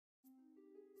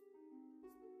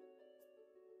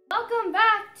Welcome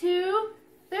back to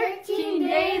 13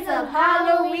 Days of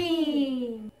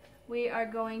Halloween. We are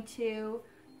going to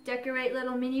decorate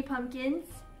little mini pumpkins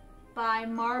by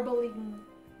marbling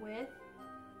with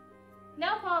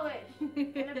nail polish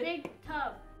in a big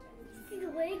tub.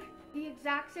 The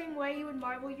exact same way you would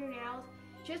marble your nails,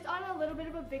 just on a little bit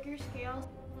of a bigger scale.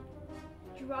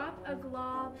 Drop a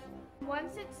glob.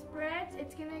 Once it spreads,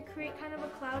 it's going to create kind of a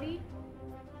cloudy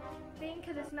thing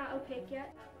because it's not opaque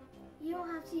yet. You don't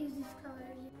have to use this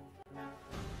color.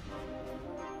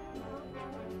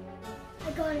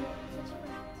 I got it. It's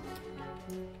right.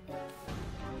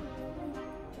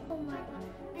 Oh my god.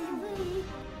 Baby,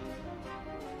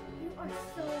 you are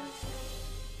so...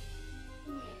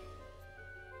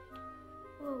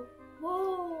 Whoa.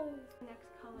 Whoa. Next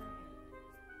color.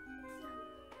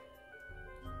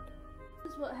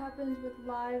 This is what happens with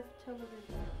live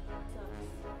television.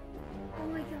 Oh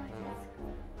my god.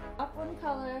 Drop one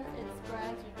color, it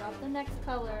spreads, you drop the next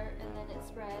color, and then it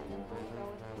spreads, and then you go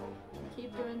and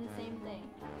keep doing the same thing.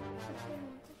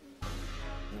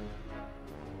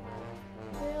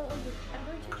 I'm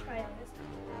going to try this.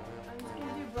 I'm just going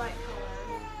to do bright colors.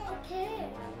 Okay.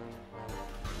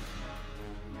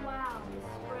 Wow, it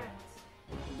spreads.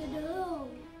 Da-do.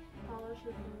 Polish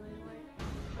is really light.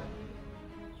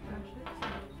 Scratch it.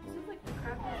 This is like the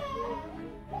crappy glue.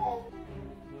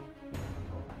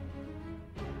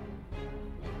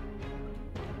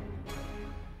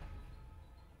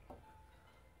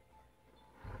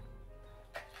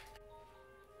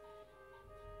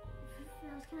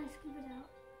 Can I scoop it out?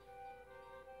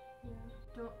 Yeah,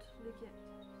 don't leak it.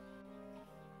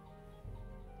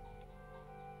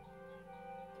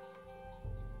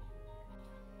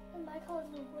 And my colors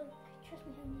will work. Trust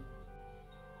me, honey.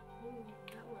 Ooh,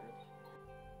 that worked.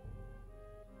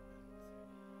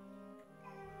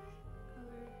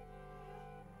 Color.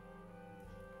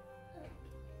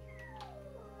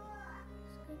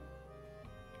 It's good.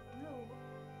 No,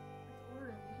 it's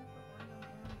orange.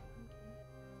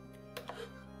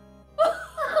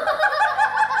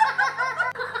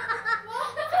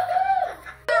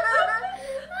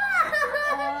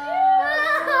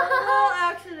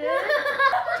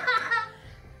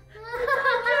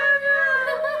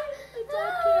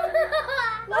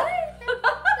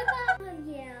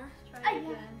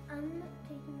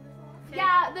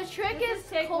 Yeah, the trick is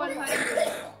take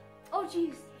 100. Oh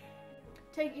jeez.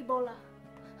 Take Ebola.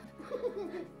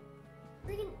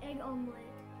 Like an egg omelet.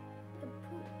 The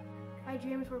poop. My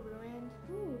dreams were ruined.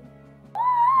 Ooh.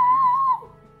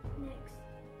 Next.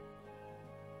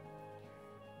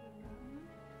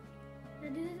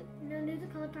 Now do the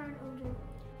color pattern over.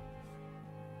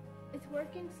 It's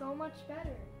working so much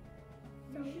better.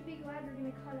 You should be glad we're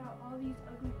gonna cut out all these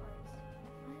ugly parts.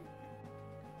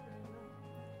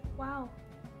 Wow.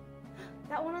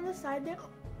 That one on the side there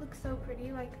looks so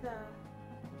pretty, like the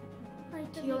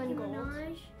teal and gold.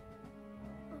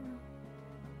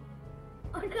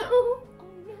 Oh no!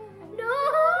 Oh no! No!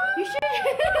 You should.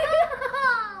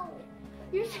 No!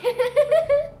 You should.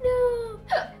 No!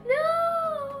 No!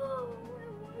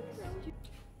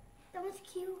 That was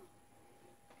cute.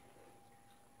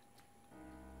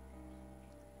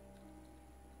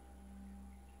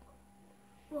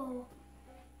 Whoa.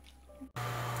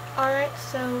 Alright,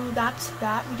 so that's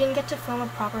that. We didn't get to film a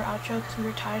proper outro because we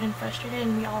were tired and frustrated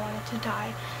and we all wanted to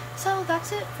die. So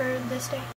that's it for this day.